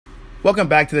Welcome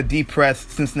back to the Depressed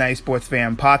Cincinnati Sports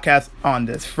Fan Podcast on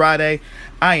this Friday.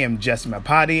 I am Jesse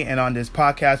Mapati, and on this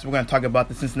podcast, we're going to talk about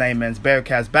the Cincinnati men's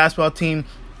Bearcats basketball team.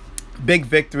 Big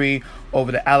victory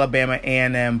over the Alabama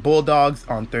A&M Bulldogs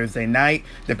on Thursday night.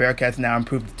 The Bearcats now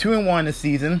improved to 2-1 this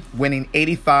season, winning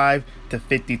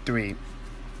 85-53.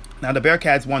 Now, the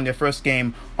Bearcats won their first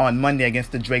game on Monday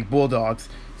against the Drake Bulldogs,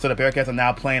 so the Bearcats are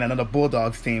now playing another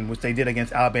Bulldogs team, which they did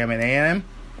against Alabama and A&M.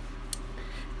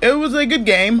 It was a good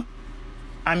game.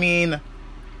 I mean,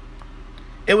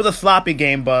 it was a sloppy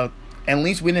game, but at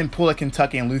least we didn't pull a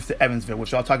Kentucky and lose to Evansville,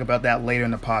 which I'll talk about that later in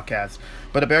the podcast.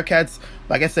 But the Bearcats,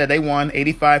 like I said, they won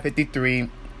 85-53.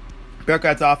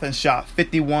 Bearcats offense shot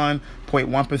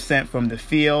 51.1% from the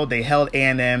field. They held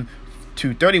A&M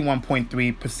to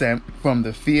 31.3% from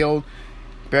the field.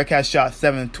 Bearcats shot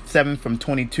 7 from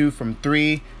 22 from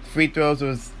 3. Free throws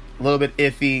was a little bit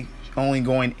iffy, only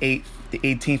going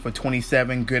 18 for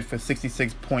 27, good for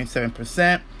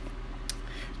 66.7%.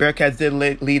 Bearcats did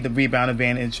lead the rebound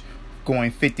advantage,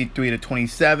 going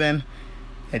 53-27,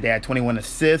 and they had 21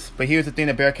 assists. But here's the thing: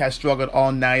 the Bearcats struggled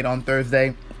all night on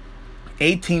Thursday.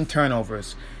 18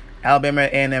 turnovers. Alabama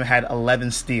A&M had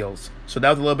 11 steals, so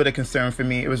that was a little bit of concern for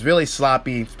me. It was really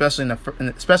sloppy, especially in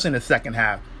the second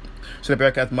half. So the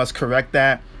Bearcats must correct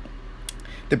that.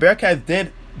 The Bearcats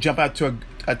did jump out to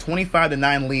a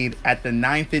 25-9 lead at the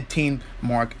 9:15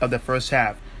 mark of the first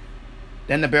half.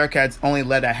 Then the Bearcats only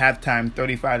led at halftime,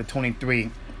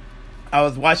 35-23. I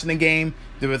was watching the game.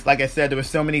 There was, like I said, there were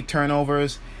so many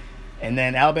turnovers, and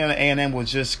then Alabama A&M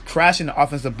was just crashing the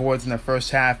offensive boards in the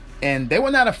first half, and they were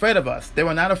not afraid of us. They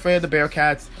were not afraid of the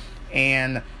Bearcats,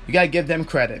 and you got to give them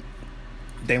credit.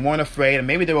 They weren't afraid, and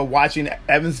maybe they were watching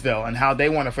Evansville and how they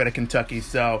weren't afraid of Kentucky.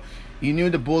 So you knew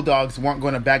the Bulldogs weren't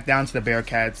going to back down to the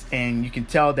Bearcats, and you can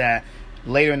tell that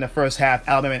later in the first half,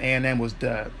 Alabama and A&M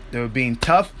they were being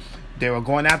tough. They were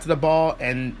going after the ball,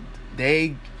 and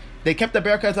they kept the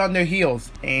Bearcats on their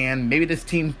heels, and maybe this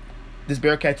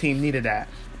Bearcat team needed that.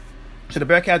 So the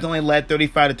Bearcats only led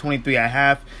 35-23 at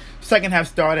half. Second half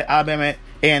started, Alabama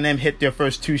A&M hit their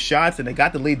first 2 shots, and they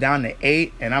got the lead down to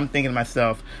 8, and I'm thinking to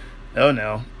myself, oh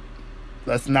no,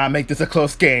 let's not make this a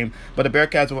close game. But the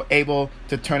Bearcats were able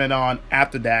to turn it on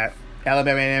after that.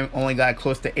 Alabama A&M only got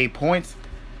close to 8 points.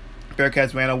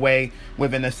 Bearcats ran away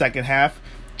within the second half.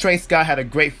 Trey Scott had a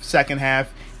great second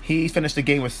half. He finished the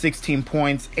game with 16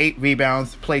 points, 8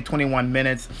 rebounds, played 21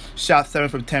 minutes, shot 7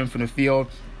 from 10 from the field.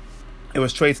 It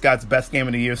was Trey Scott's best game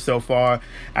of the year so far.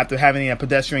 After having a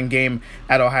pedestrian game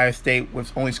at Ohio State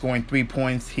with only scoring 3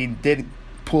 points, he did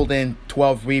pull in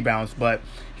 12 rebounds, but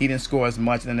he didn't score as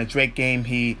much. And in the Drake game,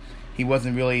 he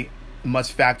wasn't really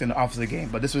much factor in the offensive game.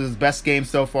 But this was his best game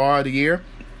so far of the year.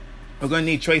 We're going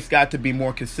to need Trey Scott to be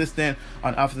more consistent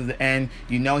on the offensive end.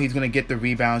 You know he's going to get the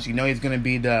rebounds. You know he's going to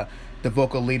be the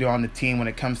vocal leader on the team when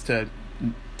it comes to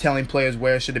telling players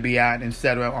where should they be at,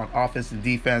 etc. on offense and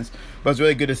defense. But it's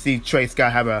really good to see Trey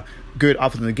Scott have a good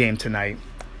offensive game tonight.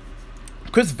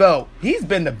 Chris Vogt, he's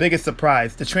been the biggest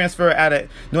surprise. The transfer out of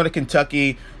Northern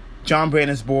Kentucky, John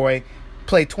Brannon's boy,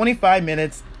 played 25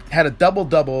 minutes, had a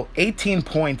double-double, 18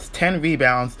 points, 10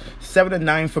 rebounds,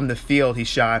 7-9 from the field he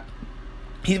shot.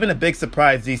 He's been a big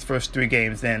surprise these first 3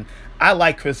 games, and I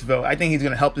like Chris Vogt. I think he's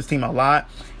going to help this team a lot.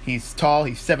 He's tall,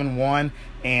 he's 7'1",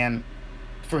 and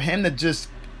for him to just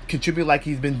contribute like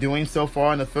he's been doing so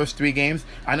far in the first 3 games,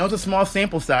 I know it's a small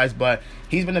sample size, but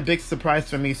he's been a big surprise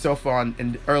for me so far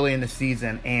early in the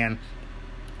season, and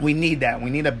we need that. We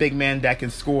need a big man that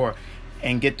can score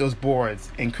and get those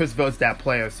boards, and Chris Vogt's that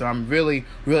player. So I'm really,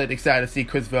 really excited to see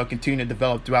Chris Vogt continue to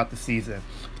develop throughout the season.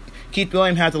 Keith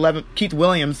Williams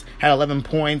had 11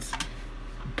 points,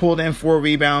 pulled in 4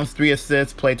 rebounds, 3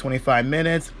 assists, played 25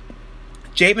 minutes.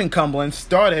 Jarron Cumberland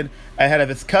started ahead of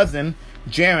his cousin,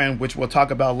 Jarron, which we'll talk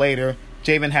about later.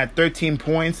 Jarron had 13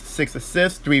 points, 6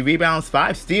 assists, 3 rebounds,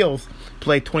 5 steals,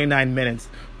 played 29 minutes.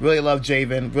 Really love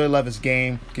Jarron, really love his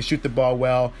game, can shoot the ball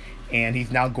well, and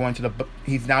he's now going to the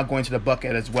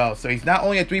bucket as well. So he's not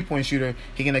only a 3-point shooter,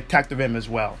 he can attack the rim as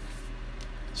well.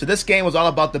 So this game was all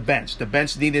about the bench. The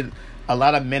bench needed a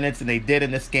lot of minutes, and they did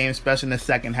in this game, especially in the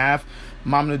second half.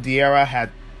 Mamadou Diarra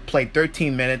had played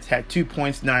 13 minutes, had 2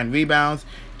 points, 9 rebounds.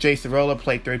 Jay Sorolla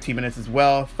played 13 minutes as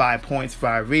well, 5 points,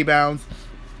 5 rebounds.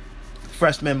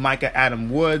 Freshman Micah Adam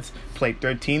Woods played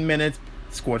 13 minutes,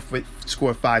 scored 5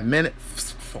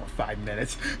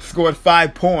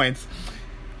 points.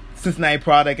 Cincinnati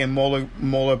product and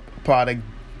Moeller product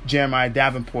Jeremiah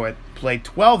Davenport played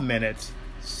 12 minutes,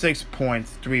 6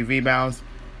 points, 3 rebounds.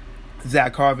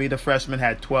 Zach Harvey, the freshman,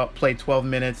 played 12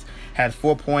 minutes, had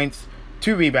 4 points,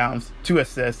 2 rebounds, 2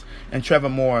 assists. And Trevor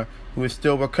Moore, who is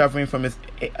still recovering from his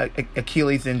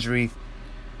Achilles injury,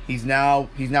 He's now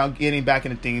getting back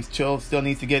into things. Chill still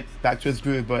needs to get back to his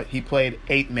groove, but he played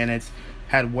 8 minutes,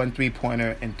 had 1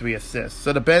 3-pointer and 3 assists.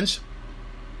 So the bench,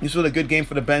 this was a good game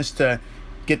for the bench to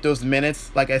get those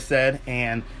minutes, like I said,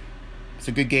 and it's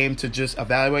a good game to just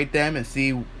evaluate them and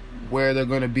see where they're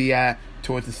going to be at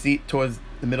towards the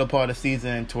middle part of the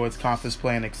season, towards conference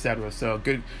play, and etc. So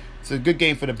it's a good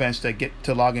game for the bench to get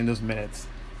to log in those minutes.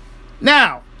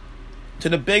 Now, to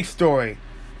the big story.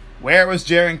 Where was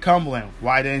Jarron Cumberland?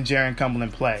 Why didn't Jarron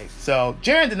Cumberland play? So,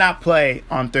 Jarron did not play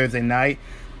on Thursday night.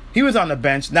 He was on the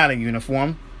bench, not in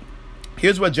uniform.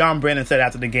 Here's what John Brennan said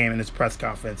after the game in his press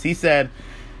conference. He said,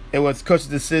 it was coach's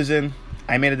decision.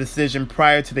 I made a decision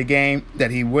prior to the game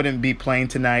that he wouldn't be playing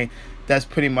tonight. That's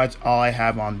pretty much all I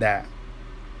have on that.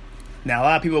 Now, a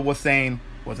lot of people were saying,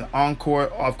 was it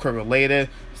on-court, off-court related?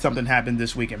 Something happened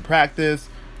this week in practice,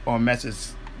 or a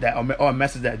message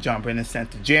that John Brennan sent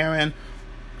to Jarron.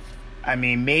 I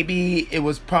mean, maybe it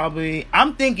was probably...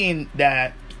 I'm thinking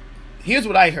that... Here's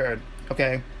what I heard,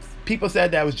 okay? People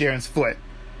said that was Jarron's foot.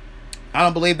 I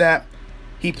don't believe that.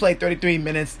 He played 33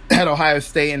 minutes at Ohio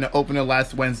State in the opener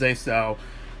last Wednesday, so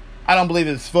I don't believe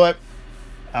it's foot.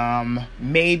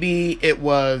 Maybe it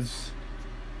was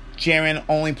Jarron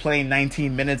only playing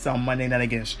 19 minutes on Monday night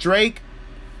against Drake.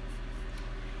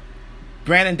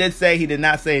 Brandon did say he did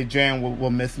not say Jarron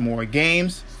will miss more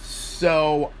games,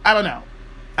 so I don't know.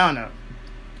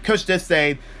 Coach did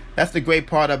say that's the great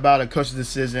part about a coach's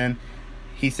decision.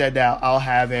 He said that I'll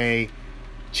have a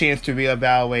chance to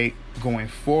reevaluate going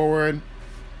forward.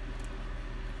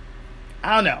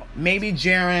 I don't know. Maybe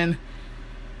Jarron...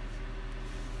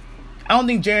 I don't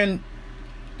think Jarron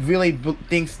really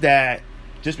thinks that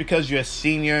just because you're a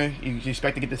senior, you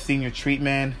expect to get the senior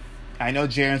treatment. I know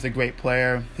Jarron's a great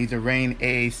player. He's a reigning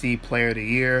AAC Player of the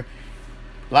Year.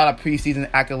 A lot of preseason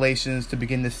accolades to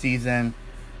begin the season.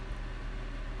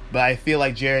 But I feel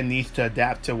like Jarron needs to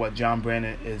adapt to what John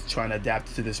Brennan is trying to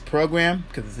adapt to this program,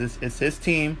 because it's his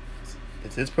team,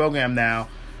 it's his program now.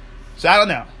 So I don't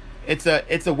know. It's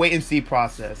a wait and see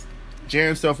process.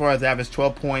 Jarron so far has averaged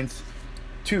 12 points,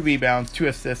 2 rebounds, 2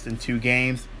 assists in 2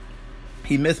 games.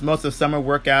 He missed most of summer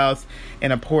workouts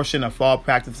and a portion of fall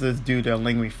practices due to a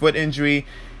lingering foot injury.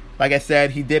 Like I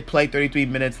said, he did play 33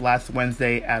 minutes last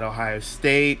Wednesday at Ohio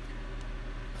State.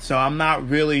 So I'm not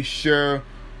really sure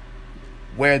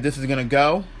where this is going to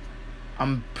go.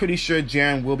 I'm pretty sure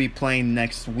Jarron will be playing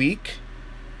next week.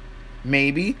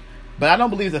 Maybe. But I don't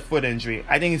believe it's a foot injury.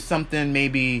 I think it's something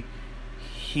maybe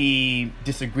he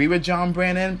disagreed with John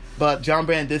Brennan. But John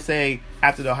Brennan did say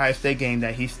after the Ohio State game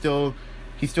that he's still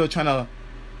trying to,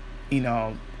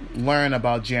 learn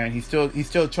about Jarron. He's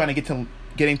still trying to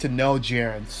getting to know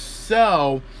Jarron.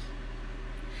 So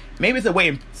maybe it's a wait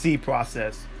and see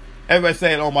process. Everybody's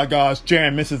saying, "Oh my gosh,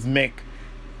 Jarron misses Mick."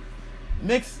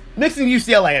 Mixing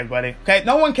UCLA, everybody. Okay,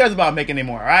 no one cares about Mick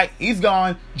anymore. All right, he's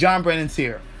gone. John Brennan's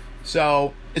here,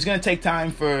 so it's gonna take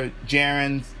time for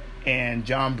Jarron's and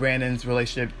John Brennan's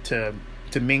relationship to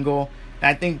mingle. And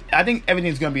I think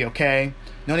everything's gonna be okay.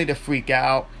 No need to freak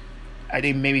out. I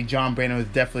think maybe John Brennan was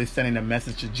definitely sending a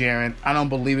message to Jarron. I don't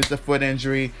believe it's a foot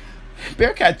injury.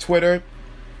 Bearcat Twitter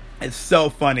is so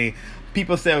funny.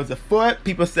 People said it was a foot.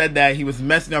 People said that he was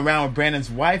messing around with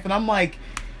Brandon's wife, and I'm like,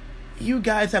 you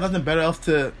guys have nothing better else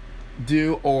to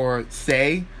do or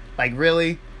say? Like,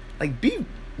 really? Like, be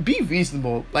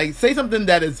reasonable. Like, say something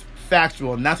that is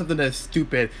factual, not something that is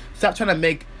stupid. Stop trying to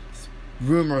make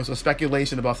rumors or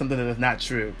speculation about something that is not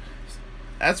true.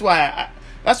 That's why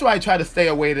I try to stay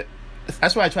away.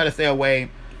 That's why I try to stay away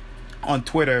on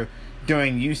Twitter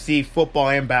during UC football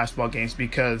and basketball games,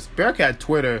 because Bearcat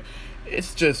Twitter,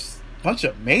 it's just a bunch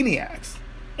of maniacs.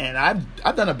 And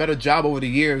I've done a better job over the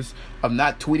years of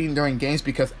not tweeting during games,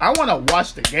 because I want to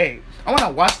watch the game. I want to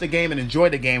watch the game and enjoy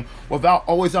the game without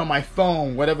always on my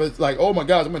phone, whatever. It's like, oh my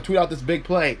gosh, I'm going to tweet out this big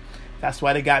play. That's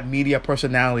why they got media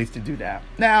personalities to do that.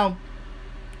 Now,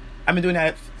 I've been doing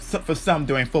that for some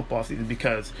during football season,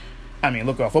 because,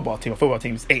 look at our football team. Our football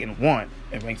team is 8-1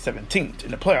 and ranked 17th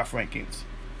in the playoff rankings.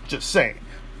 Just saying.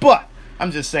 But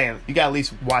I'm just saying, you got to at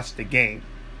least watch the game.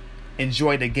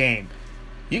 Enjoy the game.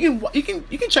 You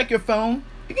can check your phone.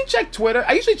 You can check Twitter.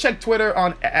 I usually check Twitter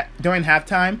during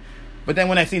halftime, but then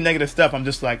when I see negative stuff, I'm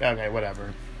just like, okay,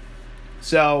 whatever.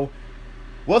 So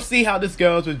we'll see how this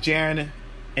goes with Jarron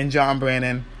and John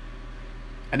Brennan.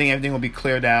 I think everything will be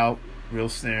cleared out real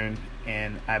soon,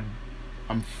 and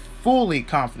I'm fully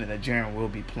confident that Jarron will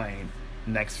be playing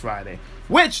next Friday,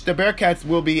 which the Bearcats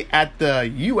will be at the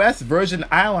U.S. Virgin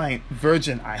Islands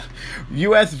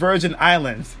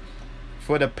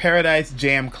for the Paradise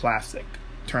Jam Classic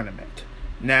tournament.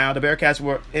 Now, the Bearcats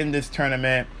were in this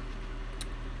tournament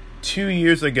 2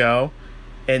 years ago,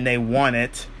 and they won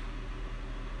it.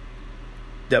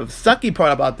 The sucky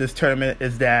part about this tournament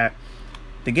is that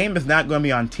the game is not going to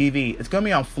be on TV. It's going to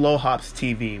be on FlowHop's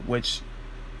TV, which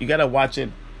you got to watch it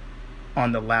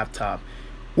on the laptop,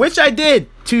 which I did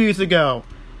 2 years ago.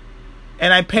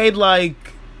 And I paid like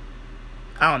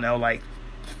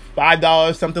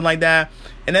 $5, something like that.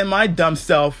 And then my dumb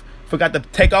self forgot to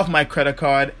take off my credit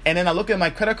card. And then I look at my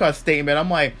credit card statement. I'm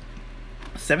like,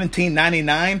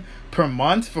 $17.99 per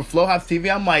month for FlowHop's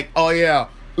TV. I'm like, oh yeah,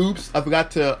 oops, I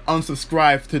forgot to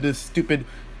unsubscribe to this stupid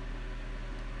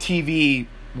TV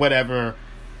whatever.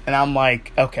 And I'm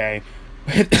like, okay.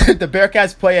 The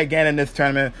Bearcats play again in this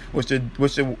tournament,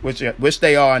 which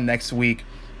they are next week.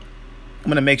 I'm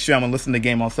going to make sure I'm going to listen to the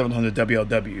game on 700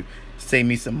 WLW. Save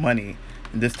me some money.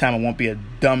 And this time I won't be a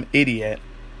dumb idiot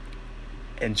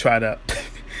and try to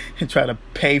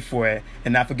pay for it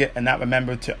and not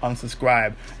remember to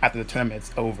unsubscribe after the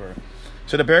tournament's over.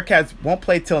 So the Bearcats won't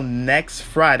play till next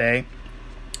Friday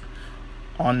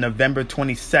on November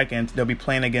 22nd. They'll be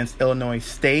playing against Illinois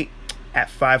State at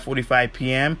 5:45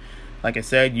 p.m. Like I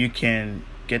said, you can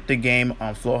get the game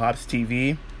on FlowHop's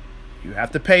TV. You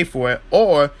have to pay for it,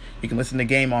 or you can listen to the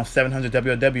game on 700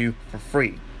 WLW for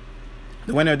free.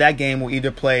 The winner of that game will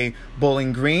either play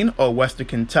Bowling Green or Western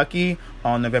Kentucky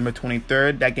on November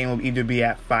 23rd. That game will either be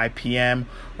at 5 p.m.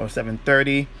 or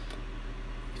 7:30.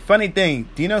 Funny thing,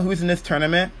 do you know who's in this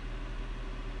tournament?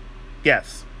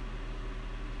 Yes,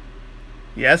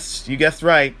 you guessed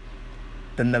right.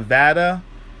 The Nevada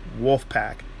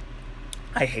Wolfpack.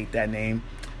 I hate that name,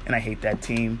 and I hate that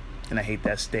team, and I hate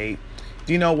that state.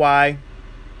 Do you know why?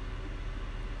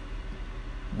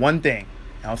 One thing.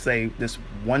 I'll say this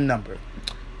one number.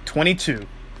 22.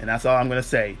 And that's all I'm going to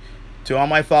say. To all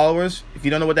my followers, if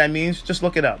you don't know what that means, just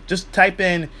look it up. Just type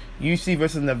in UC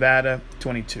versus Nevada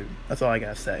 22. That's all I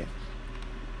got to say.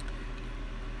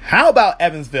 How about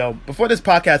Evansville? Before this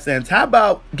podcast ends, how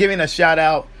about giving a shout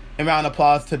out and round of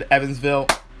applause to the Evansville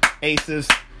Aces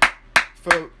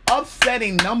for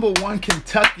upsetting number 1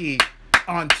 Kentucky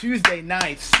on Tuesday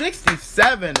night,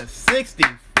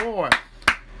 67-64.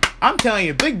 I'm telling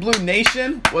you, Big Blue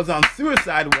Nation was on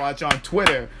suicide watch on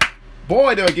Twitter.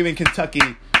 Boy, they were giving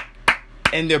Kentucky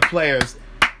and their players.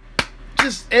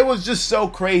 It was just so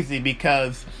crazy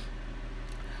because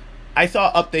I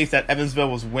saw updates that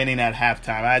Evansville was winning at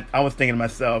halftime. I was thinking to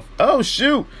myself, oh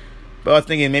shoot. But I was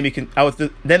thinking maybe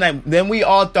then we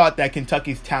all thought that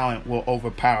Kentucky's talent will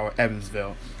overpower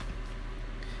Evansville.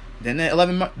 Then the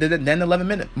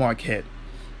 11-minute mark hit.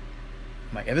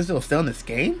 I'm like, Evansville's still in this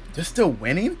game? They're still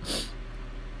winning?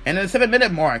 And then the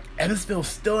 7-minute mark, Evansville's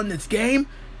still in this game?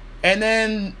 And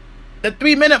then the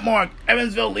 3-minute mark,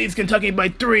 Evansville leads Kentucky by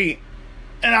 3.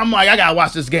 And I'm like, I gotta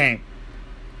watch this game.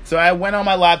 So I went on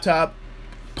my laptop,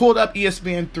 pulled up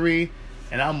ESPN3,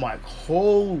 and I'm like,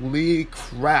 holy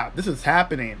crap, this is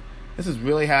happening. This is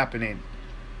really happening.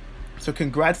 So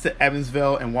congrats to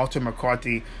Evansville and Walter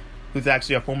McCarthy, who's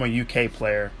actually a former UK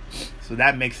player. So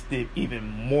that makes it even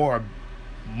more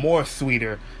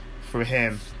sweeter for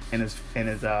him and his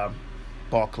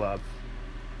ball club.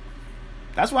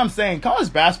 That's what I'm saying.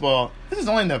 College basketball, this is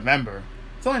only November.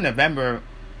 It's only November,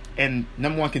 and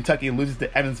number 1 Kentucky loses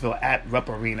to Evansville at Rupp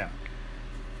Arena.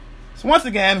 So once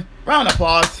again, round of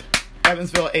applause,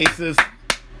 Evansville Aces.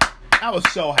 I was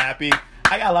so happy.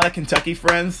 I got a lot of Kentucky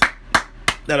friends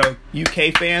that are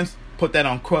UK fans. Put that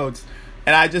on quotes.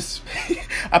 And I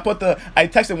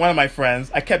texted one of my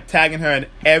friends. I kept tagging her in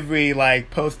every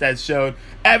post that showed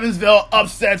Evansville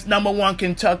upsets number 1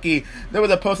 Kentucky. There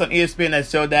was a post on ESPN that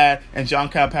showed that, and John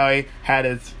Calipari had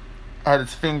his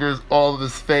fingers all over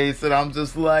his face, and I'm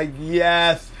just like,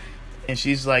 yes. And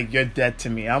she's like, you're dead to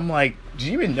me. I'm like, do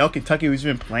you even know Kentucky was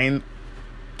even playing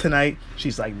tonight?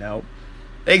 She's like, no.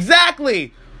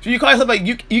 Exactly. So you call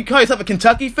yourself a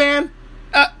Kentucky fan?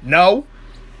 No.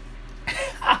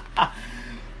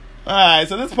 Alright,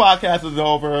 so this podcast is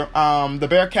over. The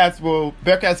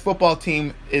Bearcats football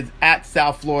team is at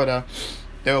South Florida.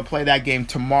 They will play that game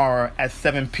tomorrow at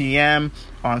 7 p.m.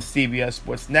 on CBS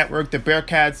Sports Network. The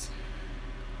Bearcats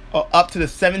are up to the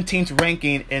 17th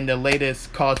ranking in the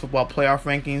latest college football playoff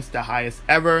rankings, the highest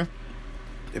ever.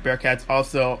 The Bearcats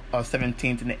also are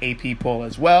 17th in the AP poll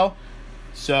as well.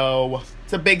 So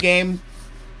it's a big game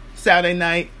Saturday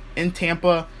night in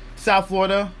Tampa. South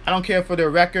Florida, I don't care for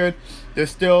their record. They're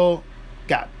still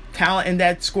got talent in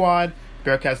that squad.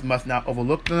 Bearcats must not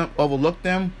overlook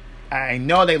them. I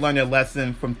know they learned their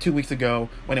lesson from 2 weeks ago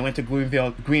when they went to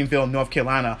Greenville, North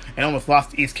Carolina, and almost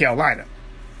lost to East Carolina.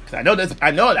 Because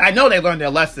I know they learned their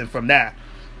lesson from that.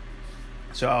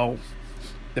 So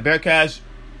the Bearcats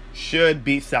should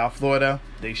beat South Florida.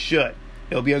 They should.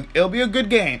 It'll be a good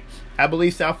game. I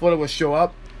believe South Florida will show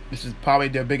up. This is probably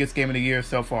their biggest game of the year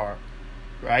so far.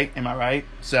 Right? Am I right?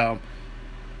 So,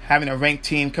 having a ranked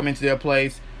team come into their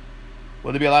place,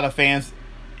 will there be a lot of fans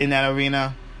in that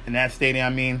arena, in that stadium? I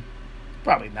mean,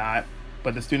 probably not.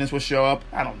 But the students will show up.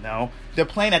 I don't know. They're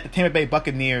playing at the Tampa Bay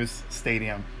Buccaneers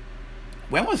Stadium.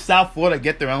 When will South Florida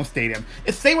get their own stadium?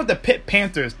 It's the same with the Pitt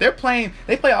Panthers. They play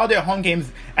all their home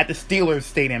games at the Steelers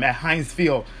Stadium, at Heinz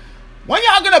Field. When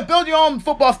y'all gonna build your own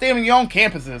football stadium in your own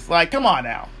campuses? Like, come on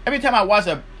now. Every time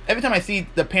I see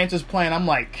the Panthers playing, I'm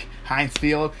like, Heinz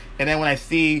Field. And then when I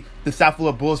see the South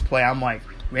Florida Bulls play, I'm like,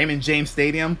 Raymond James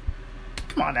Stadium.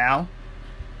 Come on now.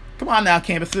 Come on now,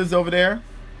 campuses over there.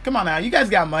 Come on now. You guys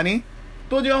got money.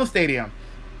 Build your own stadium.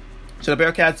 So the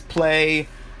Bearcats play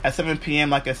at 7 p.m.,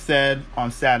 like I said,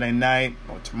 on Saturday night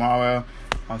or tomorrow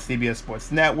on CBS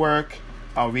Sports Network.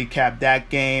 I'll recap that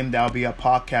game. That'll be a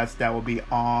podcast that will be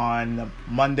on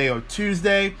Monday or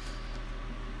Tuesday.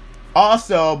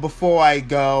 Also, before I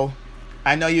go,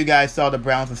 I know you guys saw the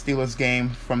Browns and Steelers game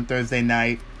from Thursday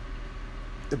night.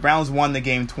 The Browns won the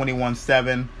game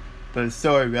 21-7, but it's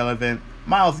so irrelevant.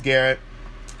 Myles Garrett,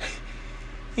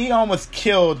 he almost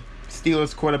killed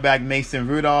Steelers quarterback Mason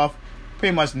Rudolph.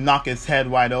 Pretty much knocked his head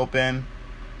wide open.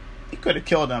 He could have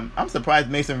killed him. I'm surprised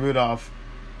Mason Rudolph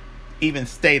even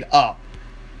stayed up.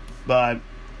 But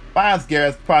Myles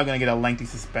Garrett's probably going to get a lengthy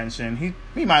suspension.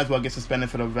 He might as well get suspended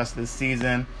for the rest of the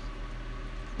season.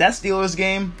 That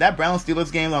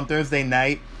Browns-Steelers game on Thursday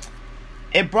night,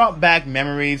 it brought back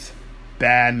memories,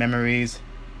 bad memories,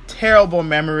 terrible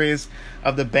memories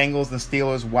of the Bengals and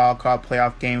Steelers wildcard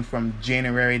playoff game from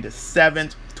January the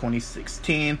 7th,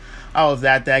 2016. I was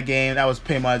at that game. That was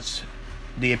pretty much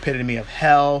the epitome of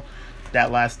hell,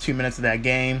 that last 2 minutes of that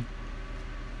game.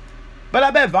 But I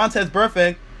bet Vontaze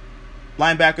Burfict,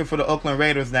 linebacker for the Oakland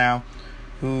Raiders now,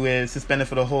 who is suspended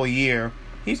for the whole year,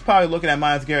 he's probably looking at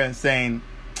Myles Garrett and saying,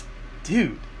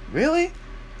 dude, really?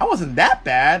 I wasn't that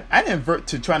bad. I didn't revert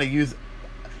to trying to use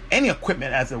any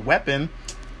equipment as a weapon.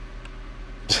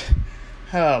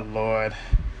 Oh, Lord.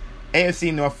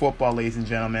 AFC North football, ladies and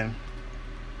gentlemen.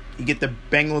 You get the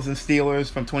Bengals and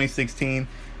Steelers from 2016.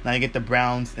 Now you get the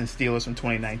Browns and Steelers from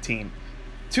 2019.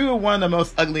 Two of one of the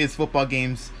most ugliest football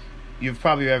games you've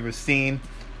probably ever seen.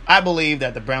 I believe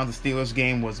that the Browns and Steelers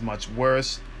game was much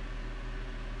worse.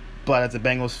 But as a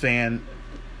Bengals fan,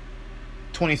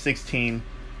 2016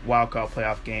 wildcard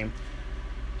playoff game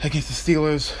against the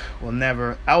Steelers, I'll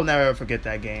never ever forget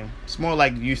that game. It's more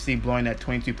like UC blowing that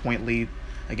 22-point lead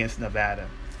against Nevada.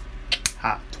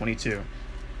 22.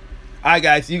 All right,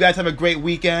 guys. You guys have a great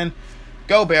weekend.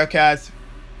 Go Bearcats.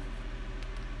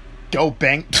 Go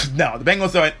Bang. No, the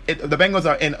Bengals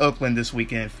are in Oakland this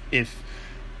weekend. If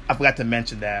I forgot to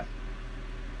mention that.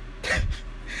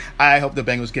 I hope the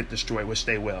Bengals get destroyed, which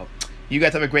they will. You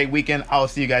guys have a great weekend. I'll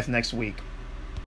see you guys next week.